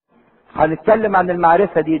هنتكلم عن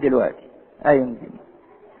المعرفة دي دلوقتي. ايوه دي.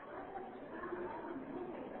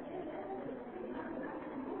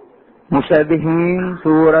 مشابهين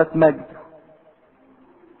صورة مجد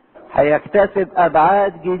هيكتسب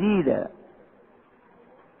ابعاد جديدة.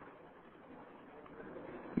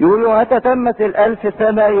 يقولوا متى تمت 1000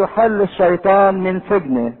 سنة يحل الشيطان من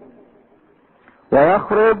سجنه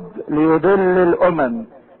ويخرج ليضل الامم.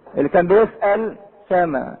 اللي كان بيسأل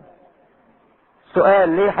سامع سؤال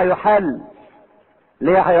ليه هيحل؟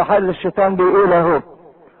 ليه هيحل؟ الشيطان بيقول اهو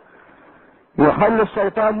يحل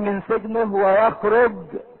الشيطان من سجنه ويخرج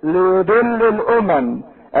ليضل الامم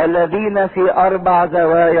الذين في 4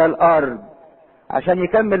 زوايا الارض، عشان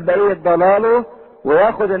يكمل بقية ضلاله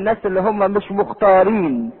وياخد الناس اللي هم مش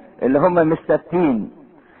مختارين، اللي هم مش ثابتين.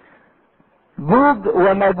 جوج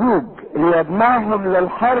ومجوج ليجمعهم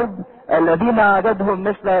للحرب الذين عددهم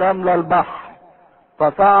مثل رمل البحر،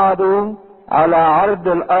 فصعدوا على عرض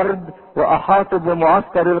الارض واحاطوا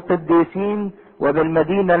بمعسكر القديسين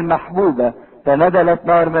وبالمدينة المحبوبة، فنزلت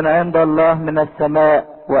نار من عند الله من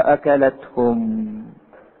السماء واكلتهم.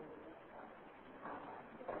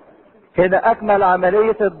 كده اكمل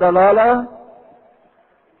عملية الضلالة،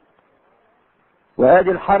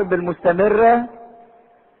 وادي الحرب المستمرة.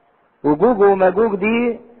 وجوج ومجوج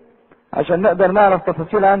دي عشان نقدر نعرف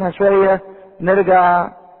تفاصيل عنها شوية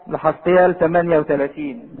نرجع لحسقيال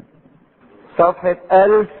 38 صفحة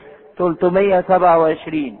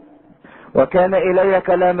 1327. وكان الي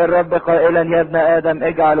كلام الرب قائلا يا ابن ادم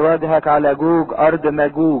اجعل وجهك على جوج ارض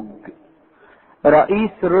مجوج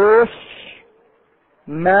رئيس روش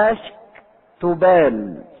ماشك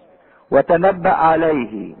تبال وتنبأ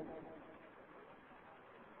عليه.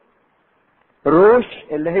 روش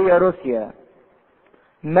اللي هي روسيا،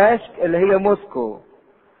 ماشك اللي هي موسكو،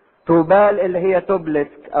 توبال اللي هي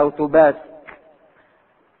توبلسك او توباسك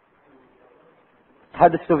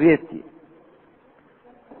الاتحاد السوفيتي،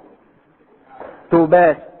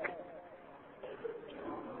 توباسك.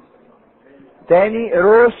 تاني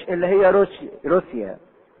روش اللي هي روسيا.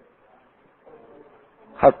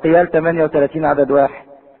 حسقيال 38 عدد 1.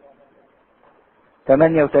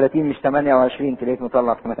 38 مش 28، تلاقيك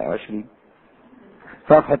مطلع 28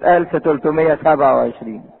 صفحة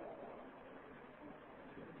 1327.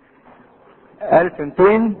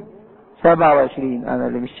 1227 انا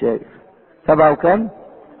اللي مش شايف. 7 وكم؟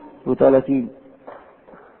 و30.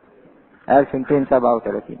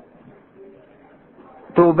 1237.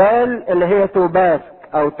 توبال اللي هي توباسك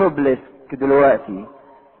او توبلسك دلوقتي.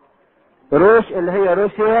 روش اللي هي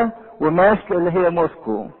روسيا، وماسك اللي هي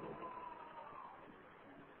موسكو.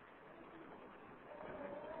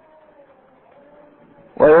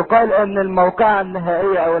 ويقال ان الموقعة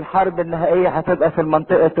النهائية او الحرب النهائية هتبقى في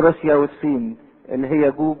منطقة روسيا والصين اللي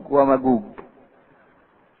هي جوج ومجوج.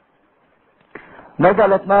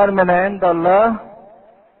 نزلت نار من عند الله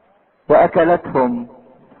واكلتهم.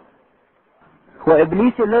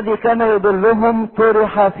 وابليس الذي كان يضلهم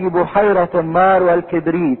طرح في بحيرة النار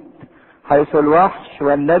والكبريت حيث الوحش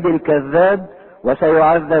والنبي الكذاب،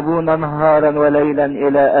 وسيعذبون نهارا وليلا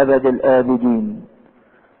الى ابد الابدين.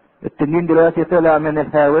 التنين دلوقتي طلع من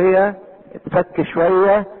الهاوية، اتفك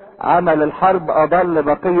شوية، عمل الحرب، اضل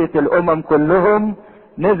بقية الامم كلهم.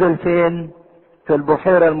 نزل فين؟ في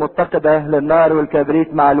البحيرة المتقدة للنار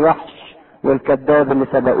والكبريت مع الوحش والكذاب اللي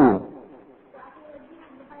سبقوه.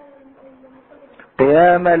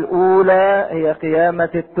 القيامة الاولى هي قيامة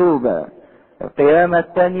التوبة، القيامة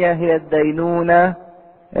الثانية هي الدينونة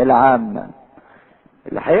العامة.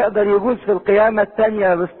 اللي هيقدر يجوز في القيامة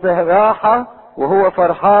الثانية باستراحة وهو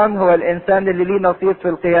فرحان هو الانسان اللي ليه نصيب في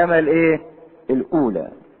القيامة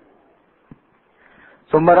الاولى.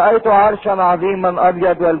 ثم رأيت عرشا عظيما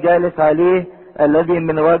ابيض والجالس عليه الذي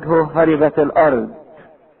من وجهه هربت الارض.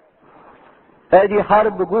 ادي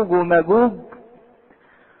حرب جوج وماجوج،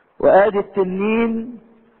 وادي التنين،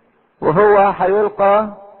 وهو هيلقى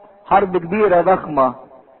حرب كبيرة ضخمة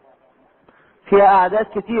فيها اعداد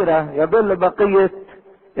كتيرة يضل بقية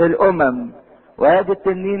الامم. وادي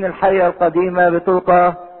التنين الحية القديمة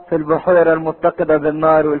بتلقى في البحيرة المتقدة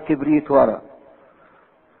بالنار والكبريت ورا.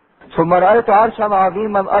 ثم رأيت عرشا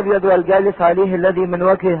عظيما ابيض والجالس عليه الذي من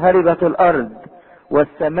وجهه هربت الارض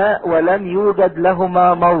والسماء ولم يوجد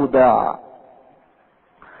لهما موضع.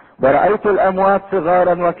 ورأيت الاموات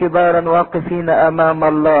صغارا وكبارا واقفين امام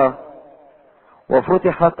الله،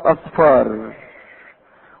 وفتحت اسفار،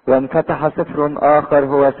 وانفتح سفر اخر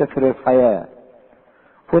هو سفر الحياة.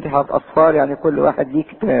 فتحت اسفار يعني كل واحد ليه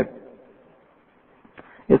كتاب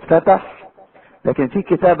اتفتح، لكن في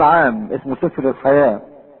كتاب عام اسمه سفر الحياة.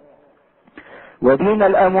 ودين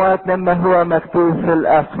الاموات مما هو مكتوب في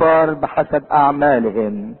الاسفار بحسب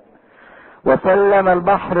اعمالهم. وسلم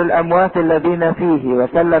البحر الاموات الذين فيه،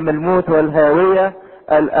 وسلم الموت والهاوية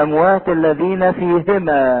الاموات الذين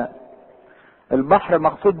فيهما. البحر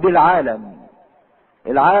مقصود بالعالم.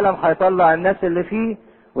 العالم هيطلع الناس اللي فيه،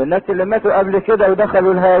 والناس اللي ماتوا قبل كده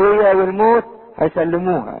ودخلوا الهاوية والموت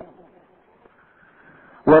هيسلموها.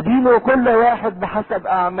 ودينوا كل واحد بحسب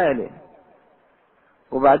اعماله.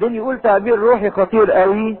 وبعدين يقول تعبير روحي خطير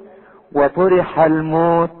قوي: وطرح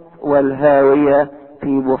الموت والهاوية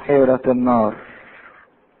في بحيرة النار.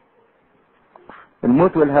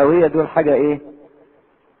 الموت والهاوية دول حاجة ايه؟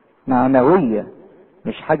 معنوية،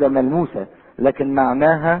 مش حاجة ملموسة، لكن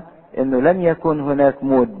معناها انه لن يكون هناك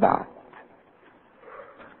موت بعد،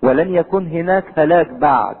 ولن يكون هناك هلاك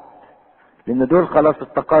بعد، لان دول خلاص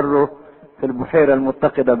استقروا في البحيرة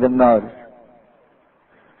المتقدة بالنار.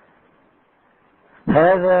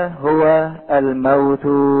 هذا هو الموت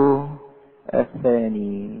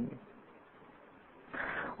الثاني.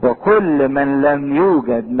 وكل من لم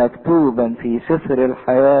يوجد مكتوبا في سفر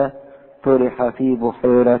الحياة طرح في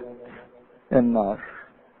بحيرة النار.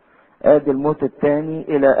 ادي الموت الثاني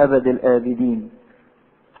الى ابد الابدين.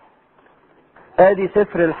 ادي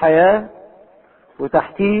سفر الحياة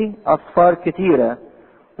وتحتيه اصفار كتيرة،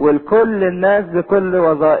 والكل الناس بكل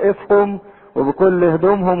وظائفهم وبكل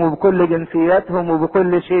هدومهم وبكل جنسياتهم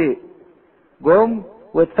وبكل شيء جم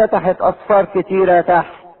واتفتحت اصفار كتيرة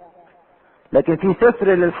تحت. لكن في سفر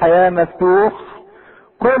للحياة مفتوح،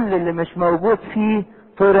 كل اللي مش موجود فيه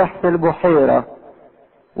طرح في البحيرة.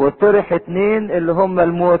 وطرح 2 اللي هم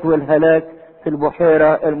الموت والهلاك في البحيرة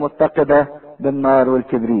المتقدة بالنار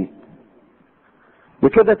والكبريت.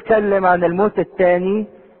 بكده اتكلم عن الموت الثاني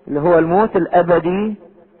اللي هو الموت الابدي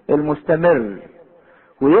المستمر،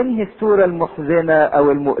 وينهي الصورة المحزنة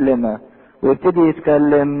او المؤلمة، ويبتدي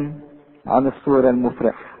يتكلم عن الصورة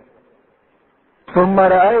المفرحة. ثم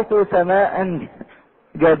رأيت سماء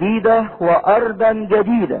جديدة وارضا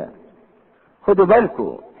جديدة. خدوا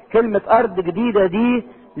بالكم، كلمة ارض جديدة دي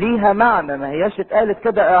ليها معنى، ما هياش اتقالت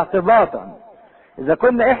كده اعتباطا. اذا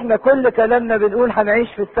كنا احنا كل كلامنا بنقول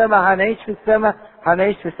هنعيش في السماء هنعيش في السماء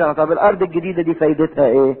هنعيش في السماء، طب الارض الجديدة دي فايدتها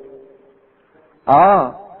ايه؟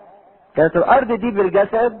 كانت الارض دي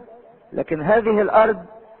بالجسد، لكن هذه الارض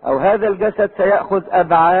او هذا الجسد سيأخذ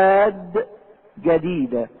ابعاد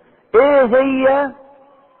جديدة. ايه هي؟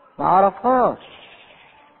 معرفهاش.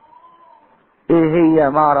 ايه هي؟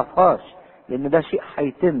 معرفهاش، لان ده شيء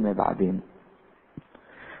هيتم بعدين.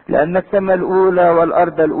 لان السماء الاولى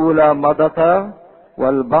والارض الاولى مضتا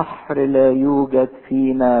والبحر لا يوجد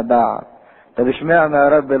فيما بعد. طب اشمعنى يا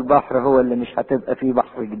رب البحر هو اللي مش هتبقى فيه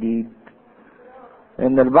بحر جديد؟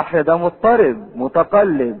 ان البحر ده مضطرب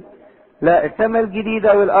متقلب. لا، السماء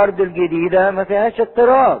الجديدة والارض الجديدة ما فيهاش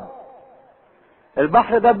اضطراب.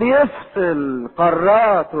 البحر ده بيفصل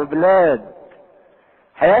قارات وبلاد.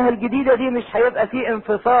 الحياة الجديدة دي مش هيبقى فيه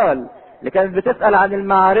انفصال. اللي كانت بتسأل عن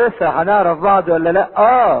المعرفة هنعرف بعض ولا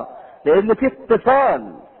لا؟ لان في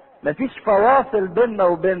اتصال، مفيش فواصل بيننا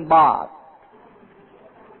وبين بعض.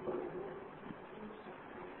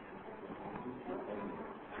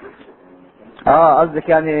 قصدك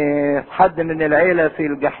يعني حد من العيلة في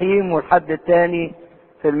الجحيم والحد التاني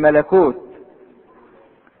في الملكوت.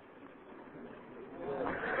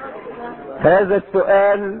 هذا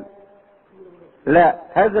السؤال، لا،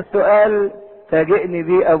 هذا السؤال فاجئني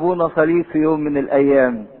بيه ابونا صليب في يوم من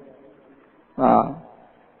الايام.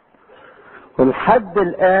 والحد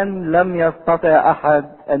الان لم يستطع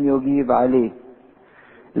احد ان يجيب عليه.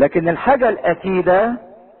 لكن الحاجة الاكيدة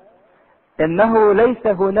انه ليس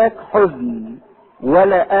هناك حزن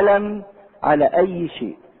ولا الم على اي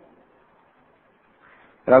شيء.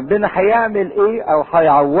 ربنا هيعمل ايه او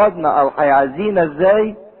هيعوضنا او هيعزينا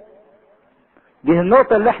ازاي؟ دي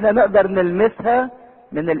النقطة اللي احنا نقدر نلمسها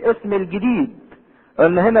من الاسم الجديد.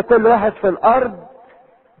 ان هنا كل واحد في الارض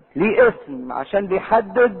ليه اسم عشان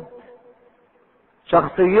بيحدد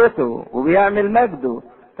شخصيته وبيعمل مجده.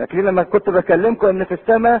 فاكرين لما كنت بكلمكم ان في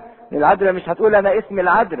السماء العذراء مش هتقول انا اسم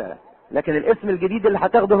العذراء، لكن الاسم الجديد اللي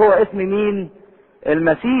هتاخده هو اسم مين؟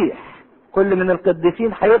 المسيح. كل من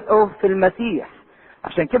القديسين هيبقوا في المسيح.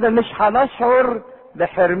 عشان كده مش هنشعر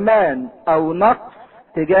بحرمان او نقص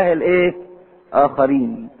تجاه الايه؟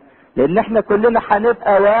 اخرين، لان احنا كلنا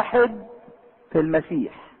هنبقى واحد في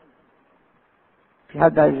المسيح. في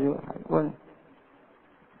حد عايز يقول؟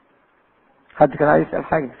 حد كان عايز يسأل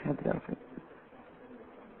حاجة؟ في حد كان عايز؟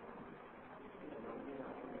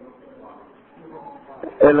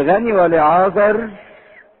 الغني والعازر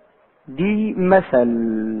دي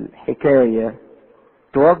مثل، حكاية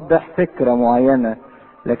توضح فكرة معينة،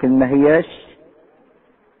 لكن ما هياش.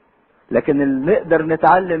 لكن اللي نقدر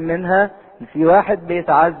نتعلم منها، في واحد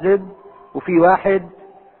بيتعذب وفي واحد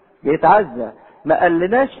يتعزى. ما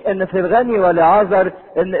قالناش ان في الغني والعازر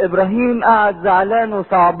ان ابراهيم قعد زعلان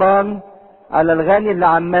وصعبان على الغني اللي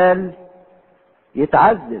عمال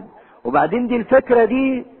يتعذب. وبعدين دي الفكرة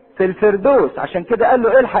دي في الفردوس، عشان كده قال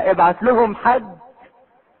له الحق ابعت لهم حد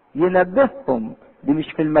ينبههم، دي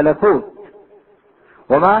مش في الملكوت.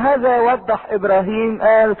 ومع هذا وضح ابراهيم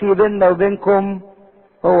قال في بيننا وبينكم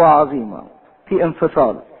هو عظيمة، في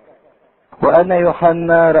انفصال. وانا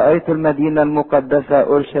يوحنا رأيت المدينة المقدسة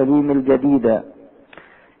اورشليم الجديدة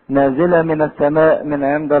نازلة من السماء من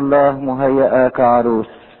عند الله مهيئة كعروس.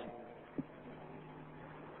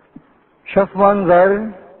 شاف منظر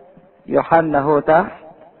يوحنا هو تحت،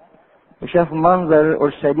 وشاف منظر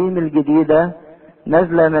اورشليم الجديدة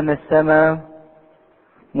نازلة من السماء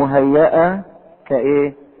مهيئة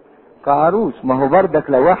كايه؟ كعروس. ما هو بردك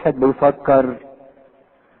لو واحد بيفكر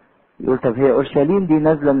يقول طب هي اورشليم دي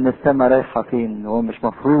نازلة من السماء رايحة فين؟ هو مش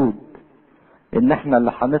مفروض ان احنا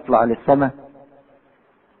اللي هنطلع للسماء؟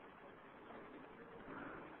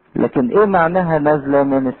 لكن ايه معناها نازلة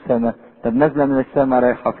من السماء؟ طب نازلة من السماء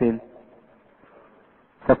رايحة فين؟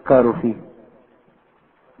 فكروا فيه.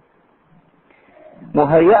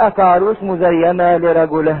 مهيئة كعروس مزينة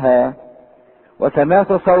لرجلها.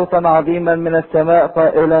 وسمعت صوتا عظيما من السماء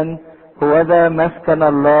قائلا هو ذا مسكن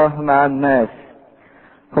الله مع الناس،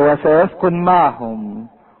 هو سيسكن معهم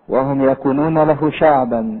وهم يكونون له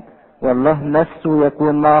شعبا، والله نفسه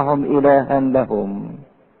يكون معهم إلها لهم.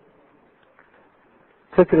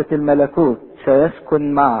 فكرة الملكوت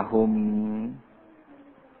سيسكن معهم.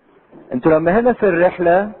 انتوا لما هنا في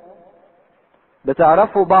الرحلة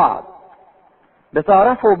بتعرفوا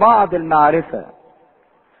بعض المعرفة،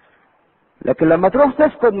 لكن لما تروح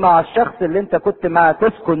تسكن مع الشخص اللي انت كنت معاه،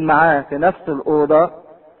 تسكن معاه في نفس الأوضة،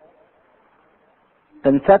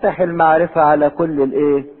 تنفتح المعرفة على كل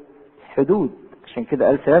الحدود. عشان كده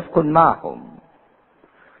قال سيسكن معهم.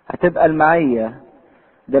 هتبقى المعية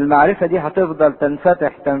ده، المعرفة دي هتفضل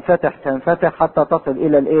تنفتح تنفتح تنفتح حتى تصل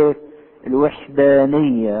إلى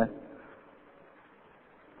الوحدانية.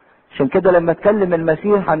 عشان كده لما اتكلم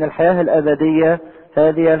المسيح عن الحياة الأبدية،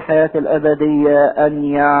 هذه الحياة الأبدية أن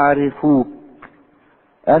يعرفوك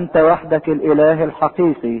أنت وحدك الإله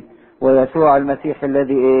الحقيقي ويسوع المسيح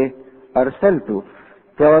الذي أرسلته.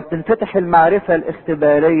 تنفتح المعرفة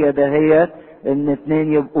الاختبارية دهيت إن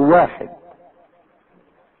اتنين يبقوا واحد.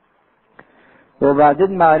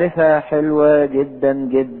 وبعدين معرفة حلوة جدا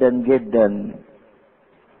جدا جدا.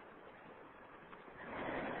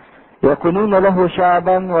 يكونون له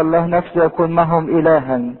شعبا والله نفسه يكون معهم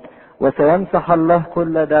إلها، وسيمسح الله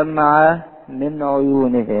كل دمعة من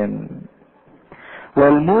عيونهم.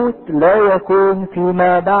 والموت لا يكون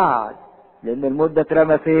فيما بعد، لأن الموت ده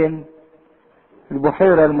اترمى فين؟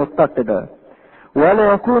 البحيرة المتقدة.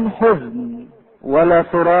 ولا يكون حزن ولا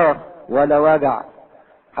صراخ ولا وجع،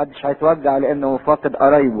 محدش هيتوجع لأنه فاقد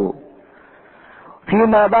قرايبه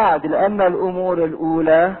فيما بعد، لأن الأمور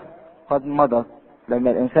الأولى قد مضت.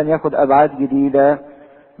 لما الإنسان ياخد أبعاد جديدة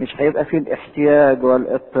مش هيبقى فيه الاحتياج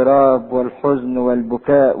والاضطراب والحزن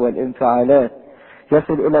والبكاء والانفعالات،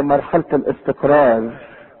 يصل إلى مرحلة الاستقرار.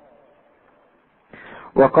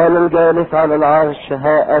 وقال الجالس على العرش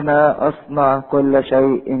ها أنا أصنع كل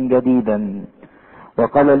شيء جديدا.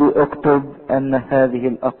 وقال لي اكتب أن هذه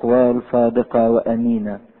الأقوال صادقة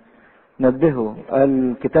وأمينة. نبهه،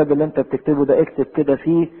 الكتاب اللي انت بتكتبه ده اكتب كده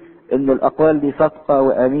فيه ان الأقوال دي صادقة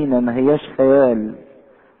وأمينة، ما هياش خيال،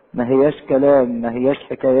 ما هياش كلام، ما هياش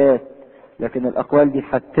حكايات، لكن الأقوال دي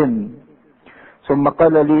هتتم. ثم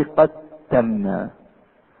قال لي قد تم.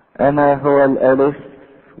 أنا هو الألف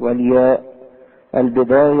والياء،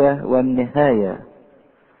 البداية والنهاية.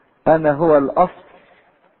 أنا هو الأصل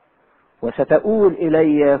وستؤول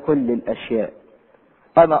إلي كل الأشياء.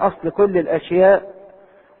 أنا أصل كل الأشياء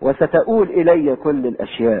وستؤول إلي كل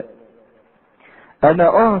الأشياء. أنا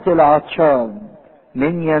أعطي العطشان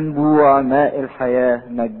من ينبوع ماء الحياة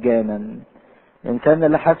مجانا. الإنسان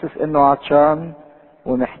اللي حاسس إنه عطشان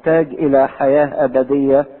ومحتاج إلى حياة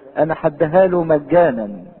أبدية أنا حدها له مجانا.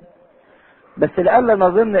 بس لألا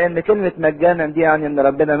نظن إن كلمة مجانا دي يعني إن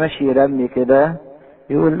ربنا ماشي يرمي كده،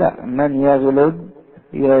 يقول لا، من يغلب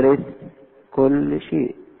يرث كل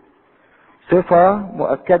شيء. صفة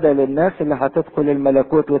مؤكدة للناس اللي هتدخل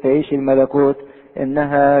الملكوت وتعيش الملكوت،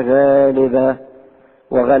 إنها غالبة،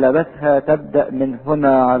 وغلبتها تبدأ من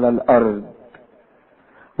هنا على الأرض.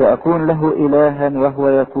 وأكون له إلها وهو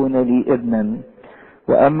يكون لي ابنا.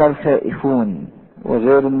 وأما الخائفون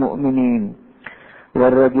وغير المؤمنين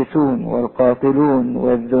والراجسون والقاتلون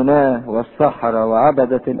والزناه والسحرة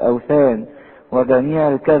وعبدة الأوثان وجميع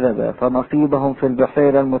الكذبة فنصيبهم في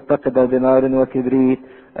البحيرة المتقدة بنار وكبريت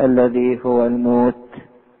الذي هو الموت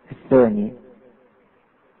الثاني.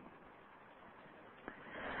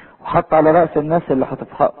 وحط على رأس الناس اللي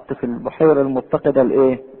هتتحط في البحيرة المتقدة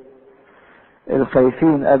الايه؟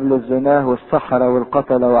 الخايفين قبل الزناه والسحرة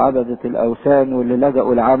والقتلة وعبدة الأوثان واللي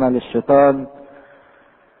لجأوا لعمل الشيطان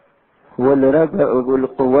واللي لجأوا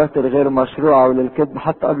للقوات الغير مشروعة وللكذب،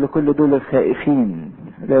 حتى قبل كل دول الخائفين.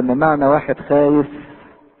 لأن معنى واحد خايف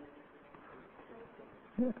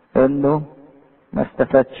إنه ما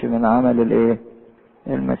استفادش من عمل الايه؟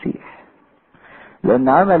 المسيح. لأن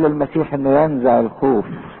عمل المسيح إنه ينزع الخوف.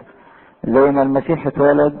 زي ما المسيح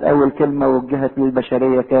اتولد أول كلمة وجهت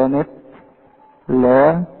للبشرية كانت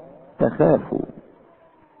لا تخافوا.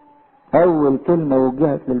 أول كلمة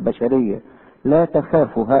وجهت للبشرية لا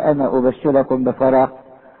تخافوا، ها أنا أبشركم بفرح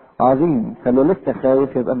عظيم. فلو لسه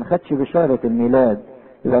خايف يبقى ما خدش بشارة الميلاد،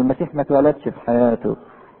 يبقى المسيح ما اتولدش في حياته،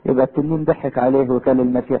 يبقى التنين ضحك عليه وكان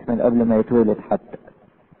المسيح من قبل ما يتولد حتى.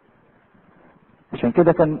 عشان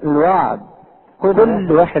كده كان الوعد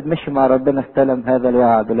كل واحد مشي مع ربنا استلم هذا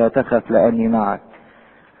الوعد، لا تخف لأني معك.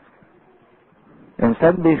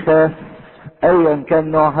 إنسان بيخاف أيا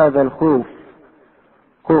كان نوع هذا الخوف،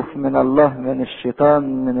 خوف من الله، من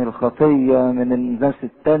الشيطان، من الخطية، من الناس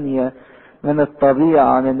التانية، من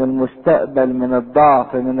الطبيعة، من المستقبل، من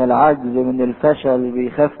الضعف، من العجز، من الفشل،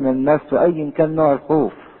 بيخاف من نفسه أيا كان نوع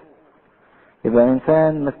الخوف، يبقى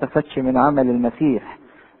إنسان ما استفادش من عمل المسيح.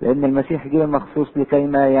 لأن المسيح جه مخصوص لكي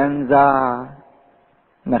ما ينزع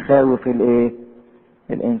مخاوف الايه؟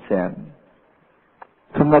 الإنسان.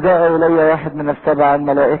 ثم جاء إلي واحد من السبع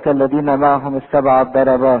الملائكة الذين معهم السبع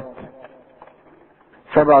ضربات.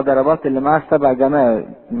 7 ضربات اللي معاه 7 جماعة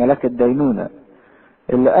ملاك الدينونة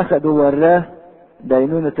اللي أخدوا وراه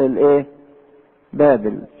دينونة الايه؟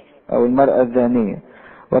 بابل أو المرأة الزانية.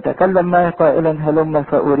 وتكلم معي قائلا هلم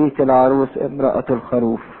فأريك العروس امرأة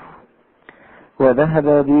الخروف.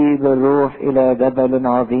 وذهب بي بالروح إلى جبل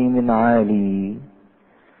عظيم عالي.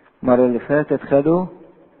 المرة اللي فاتت خدوا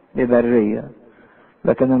ببرية،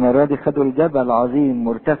 لكن المرة دي خدوا الجبل عظيم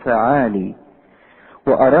مرتفع عالي.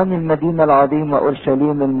 وأراني المدينة العظيمة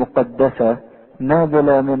أورشليم المقدسة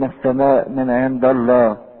نازلة من السماء من عند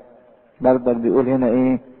الله. برضك بيقول هنا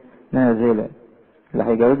ايه؟ نازلة. اللي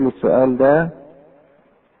هيجاوب لي السؤال ده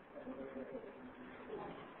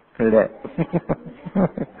لا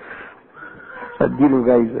اديله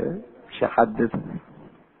جايزة مش هحدد.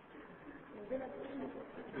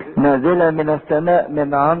 نازلة من السماء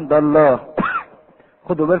من عند الله.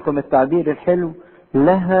 خدوا بالكم التعبير الحلو،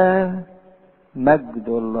 لها مجد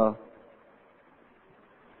الله.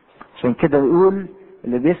 عشان كده بيقول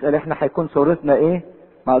اللي بيسأل احنا هيكون صورتنا ايه،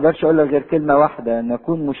 ما اقدرش اقول لك غير كلمة واحدة،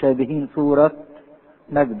 نكون مشابهين صورة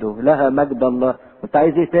مجده. لها مجد الله. وانت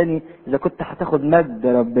عايز ايه تاني؟ اذا كنت هتاخد مجد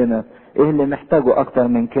ربنا ايه اللي محتاجه اكتر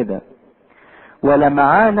من كده؟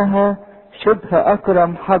 ولمعانها شبه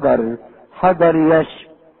اكرم حجر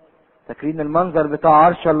يشب. فاكرين المنظر بتاع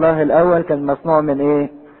عرش الله الاول كان مصنوع من ايه؟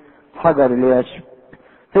 حجر اليشب.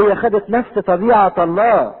 هي خدت نفس طبيعة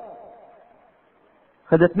الله،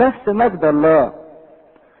 خدت نفس مجد الله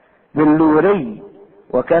باللوري.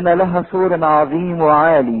 وكان لها سور عظيم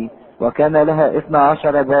وعالي، وكان لها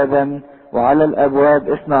 12 بابا، وعلى الابواب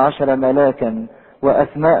 12 ملاكا،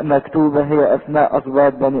 واسماء مكتوبة هي اسماء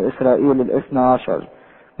اسباط بني اسرائيل 12.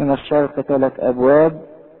 من الشرق 3 ابواب،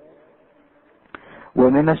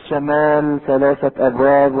 ومن الشمال 3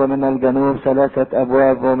 ابواب، ومن الجنوب 3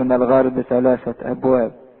 ابواب، ومن الغرب 3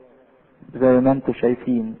 ابواب. زي ما انتم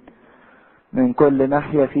شايفين من كل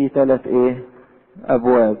ناحية في 3 ايه؟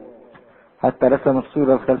 ابواب. حتى رسم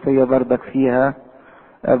الصورة الخلفية بردك فيها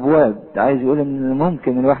ابواب. عايز يقول ان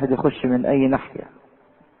ممكن الواحد يخش من اي ناحية،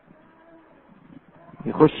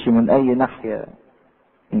 يخش من اي ناحية،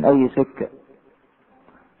 من اي سكة.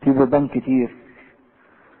 في بيبان كتير،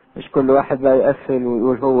 مش كل واحد بقى يقفل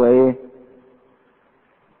ويقول هو ايه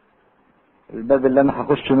الباب اللي انا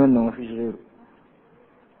هخش منه مفيش غيره.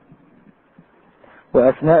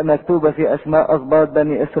 واسماء مكتوبة في اسماء اسباط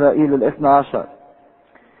بني اسرائيل 12.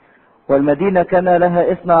 والمدينة كان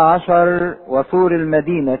لها 12، وسور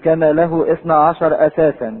المدينة كان له 12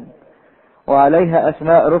 اساسا، وعليها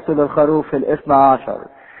اسماء رسل الخروف 12.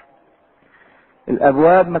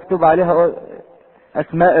 الابواب مكتوب عليها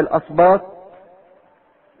اسماء الاسباط،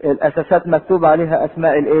 الاساسات مكتوب عليها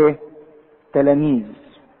اسماء الايه؟ تلاميذ.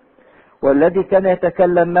 والذي كان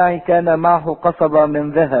يتكلم معي كان معه قصبة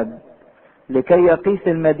من ذهب لكي يقيس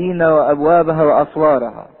المدينة وابوابها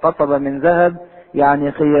واسوارها. قصبة من ذهب يعني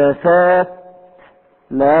قياسات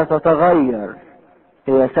لا تتغير،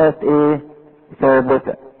 قياسات ايه؟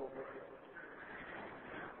 ثابتة.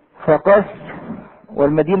 فقس.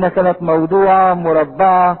 والمدينة كانت موضوعة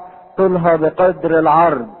مربعة طولها بقدر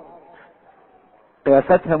العرض.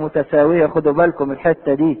 قياساتها متساوية، خدوا بالكم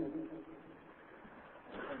الحتة دي.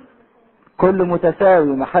 كل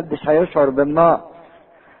متساوي، محدش هيشعر بالنقص.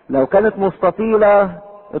 لو كانت مستطيلة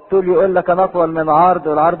الطول يقول لك انا اطول من عرض،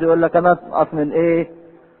 والعرض يقول لك انا اطول من ايه؟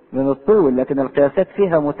 من الطول. لكن القياسات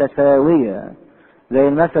فيها متساوية، زي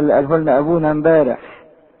المثل اللي قاله لنا ابونا امبارح،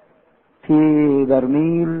 في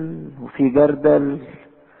برميل وفي جردل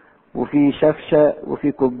وفي شفشة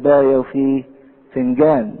وفي كوباية وفي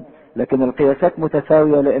فنجان، لكن القياسات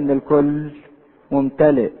متساوية لان الكل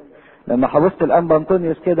ممتلئ. لما حبست الانبا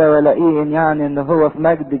انطونيوس كده والاقيه يعني ان هو في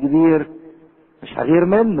مجد كبير، مش هغير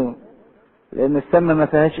منه، لان السما ما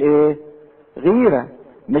فيهاش ايه؟ غيرة.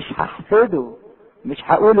 مش هحسده، مش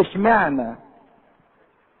هقول اشمعنى،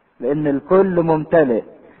 لان الكل ممتلئ،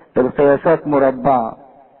 القياسات مربعة.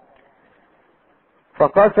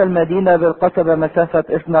 فقاس المدينة بالقصبة مسافة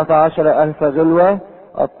 12,000 غلوة،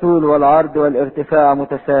 الطول والعرض والارتفاع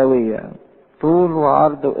متساوية، طول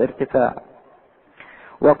وعرض وارتفاع.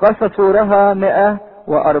 وقاس سورها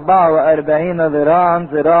 144 ذراعا،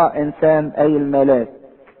 ذراع انسان اي الملاك،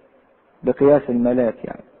 بقياس الملاك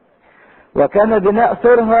يعني. وكان بناء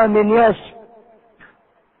سورها من يشب.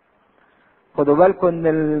 خدوا بالكم ان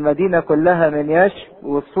المدينة كلها من يشب،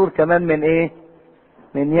 والسور كمان من ايه؟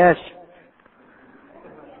 من يشب.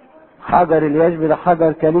 حجر اليشب ده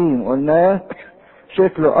حجر كريم قلناه،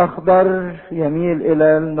 شكله اخضر يميل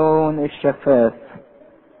الى اللون الشفاف.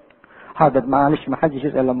 حاضر معلش ما حدش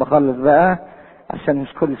يسأل لما اخلص بقى، عشان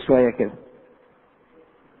مش كل شوية كده.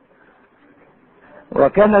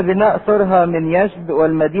 وكان بناء سورها من يشب،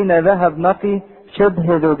 والمدينة ذهب نقي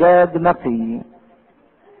شبه زجاج نقي.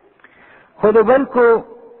 خدوا بالكم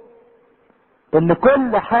ان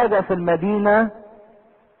كل حاجة في المدينة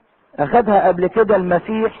اخدها قبل كده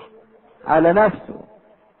المسيح على نفسه.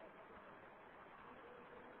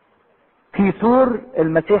 في سور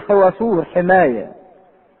المسيح هو سور حماية،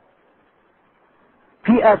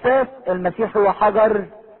 في اساس المسيح هو حجر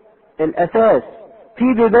الاساس،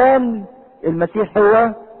 في بيبان المسيح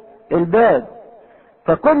هو الباب.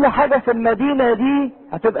 فكل حاجة في المدينة دي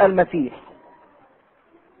هتبقى المسيح.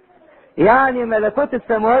 يعني ملكوت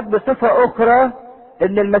السماوات بصفة اخرى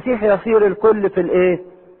ان المسيح يصير الكل في الايه؟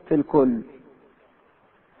 في الكل.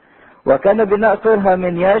 وكان بناء سورها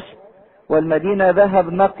من يشب، والمدينة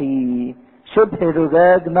ذهب نقي شبه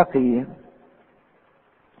زجاج نقي.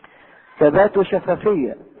 ثبات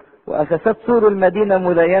شفافية. واساسات سور المدينة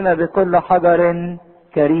مزينة بكل حجر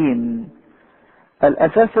كريم.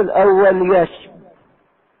 الاساس الاول يشب،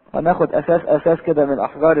 هناخد اساس كده من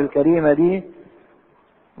الاحجار الكريمة دي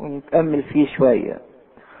ونتأمل فيه شوية.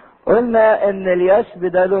 قلنا ان اليشب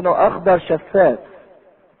ده لونه اخضر شفاف،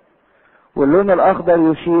 واللون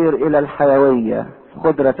الاخضر يشير الى الحيوية،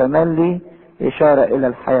 خضرة تملي اشارة الى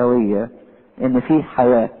الحيوية، ان فيه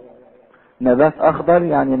حياة. نبات اخضر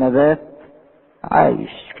يعني نبات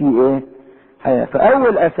عايش فيه ايه؟ حياة.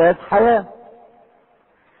 فاول اساس حياة.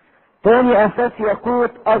 تاني اساس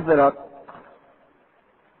ياقوت ازرق.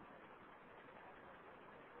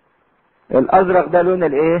 الازرق ده لون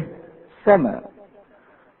الايه؟ السماء،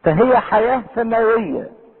 فهي حياة سماوية.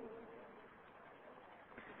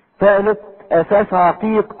 ثالث اساس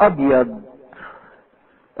عقيق ابيض.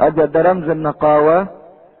 ابيض ده رمز النقاوة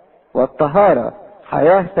والطهارة،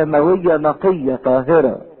 حياة سماوية نقية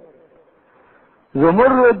طاهرة.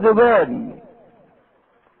 زمرد زبابي.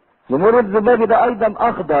 زمرد زبابي ده ايضا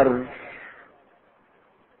اخضر،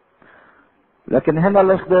 لكن هنا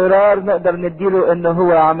الاخضرار نقدر نديله ان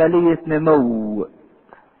هو عملية نمو.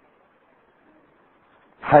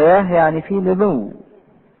 حياة يعني في نمو،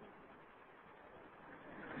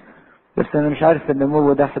 بس انا مش عارف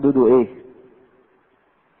النمو ده حدوده ايه.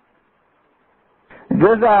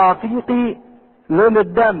 جزء عقيقي لون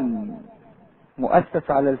الدم،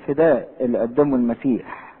 مؤسس على الفداء اللي قدمه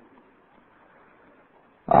المسيح.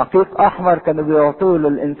 عقيق احمر كانوا بيعطوه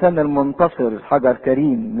للانسان المنتصر، حجر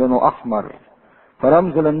كريم لونه احمر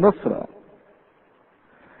فرمز للنصرة.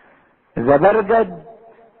 زبرجد.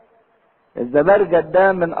 الزبرجد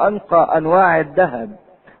ده من انقى انواع الذهب.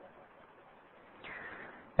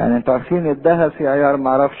 يعني انتوا عارفين الذهب في عيار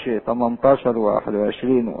معرفش 18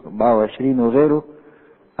 و21 و24 وغيره.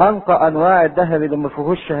 انقى انواع الذهب اللي ما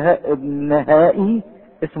فيهوش نهائي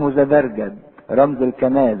اسمه زبرجد، رمز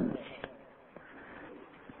الكمال.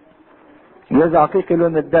 يجي عقيق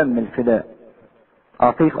لون الدم الفداء،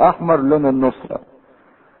 عقيق احمر لون النصرة،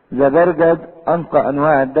 زبرجد انقى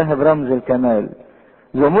انواع الذهب رمز الكمال.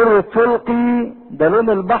 زمرد فلقي ده لون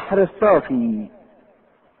البحر الصافي.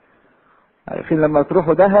 عارفين لما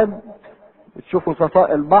تروحوا دهب بتشوفوا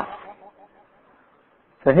صفاء البحر،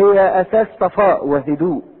 فهي اساس صفاء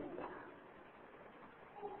وهدوء.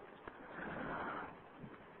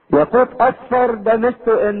 ياقوت اصفر ده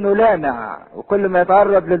مثله انه لامع، وكل ما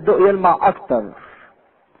يتعرض للضوء يلمع اكتر،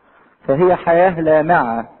 فهي حياة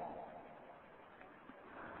لامعة.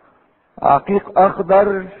 عقيق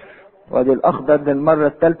اخضر، وادي الاخضر للمرة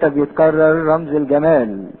الثالثة بيتكرر، رمز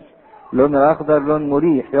الجمال. لون الاخضر لون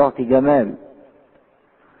مريح يعطي جمال.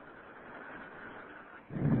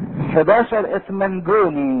 11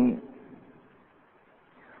 اسمنجوني،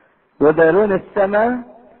 وده لون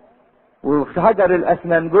السماء. وحجر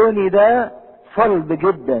الاسمنجوني ده صلب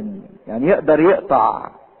جدا، يعني يقدر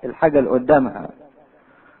يقطع الحاجة اللي قدامها،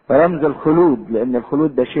 فرمز الخلود، لان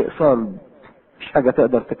الخلود ده شيء صلب مش حاجة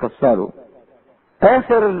تقدر تكسره.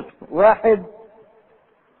 اخر واحد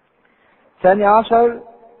 12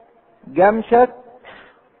 جمشت،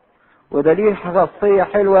 وده ليه خاصية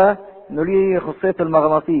حلوة، انه ليه خاصية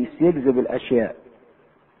المغناطيس، يجذب الاشياء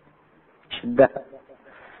يشدها،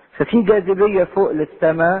 ففي جاذبية فوق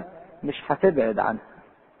للسماء مش هتبعد عنها،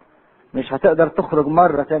 مش هتقدر تخرج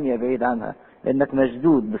مرة تانية بعيد عنها، لانك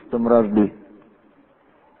مشدود باستمرار ليه.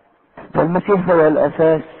 فالمسيح هو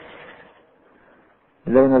الاساس،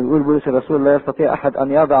 زي ما بيقول بولس الرسول: لا يستطيع احد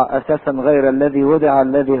ان يضع اساسا غير الذي وضع،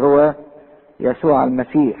 الذي هو يسوع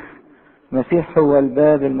المسيح. المسيح هو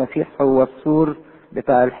الباب، المسيح هو السور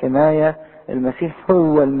بتاع الحماية، المسيح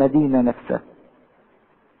هو المدينة نفسها.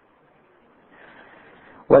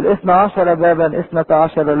 12 بابا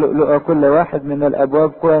 12 لؤلؤة، كل واحد من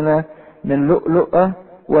الابواب كان من لؤلؤة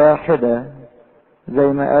واحدة، زي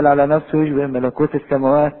ما قال على نفسه: يشبه ملكوت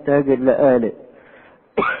السماوات تاجر لآلئ.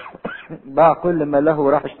 باع كل ما له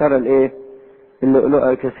وراح اشترى الايه؟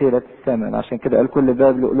 اللؤلؤة كثيرة الثمن، عشان كده قال كل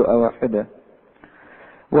باب لؤلؤة واحدة.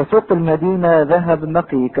 وسوق المدينة ذهب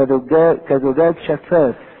نقي كزجاج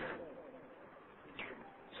شفاف.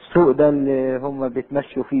 السوق ده اللي هم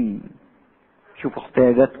بيتمشوا فيه، شوفوا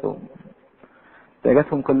احتياجاتهم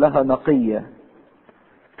كلها نقية،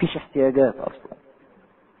 مفيش احتياجات اصلا،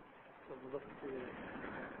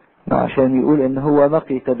 عشان يقول ان هو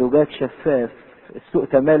نقي كزجاج شفاف. السوق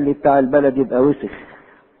تملي بتاع البلد يبقى وسخ،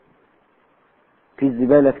 في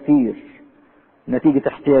زبالة كتير نتيجة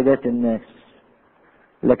احتياجات الناس،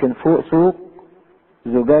 لكن فوق سوق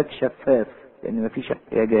زجاج شفاف لان مفيش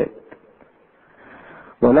احتياجات.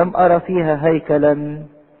 ولم ارى فيها هيكلا،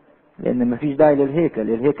 لان مفيش داعي للهيكل،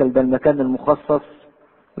 الهيكل ده المكان المخصص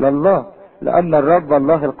لله، لان الرب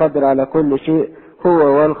الله القادر على كل شيء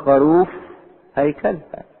هو والخروف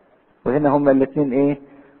هيكلها، وهنا هما الاثنين ايه؟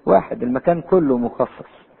 واحد، المكان كله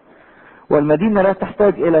مخصص. والمدينة لا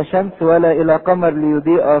تحتاج الى شمس ولا الى قمر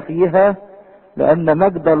ليضيء فيها، لان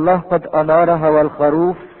مجد الله قد انارها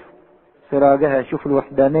والخروف سراجها. شوف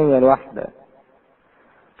الوحدانية الواحدة،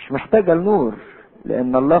 مش محتاجة النور،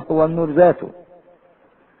 لان الله هو النور ذاته.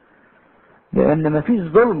 لان مفيش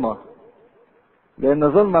ظلمة،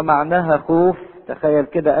 لان ظلمة معناها خوف. تخيل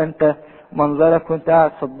كده انت منظرك وانت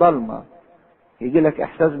قاعد في الضلمة، يجي لك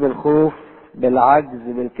احساس بالخوف، بالعجز،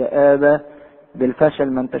 بالكآبة،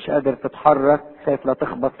 بالفشل، ما انتش قادر تتحرك، خايف لا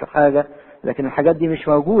تخبط في حاجة. لكن الحاجات دي مش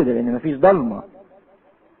موجودة لان مفيش ضلمة.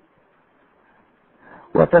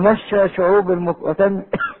 وتمشى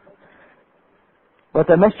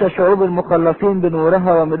شعوب المخلصين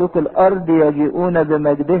بنورها، وملوك الارض يجيئون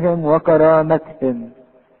بمجدهم وكرامتهم.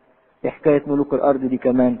 ايه حكاية ملوك الارض دي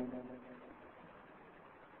كمان؟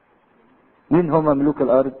 مين هم ملوك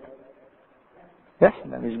الارض؟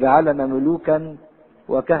 احنا، مش جعلنا ملوكا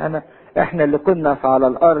وكهنة، احنا اللي كنا على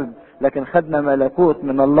الارض لكن خدنا ملكوت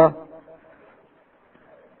من الله.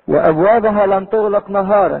 وابوابها لن تغلق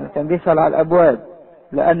نهارا، كان بيسأل على الابواب،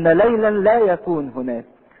 لان ليلا لا يكون هناك.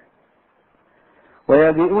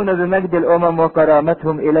 ويجيئون بمجد الامم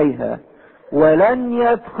وكرامتهم اليها، ولن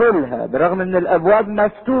يدخلها، برغم ان الابواب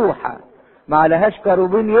مفتوحة ما عليهاش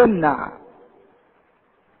كروبين يمنع،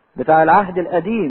 بتاع العهد القديم.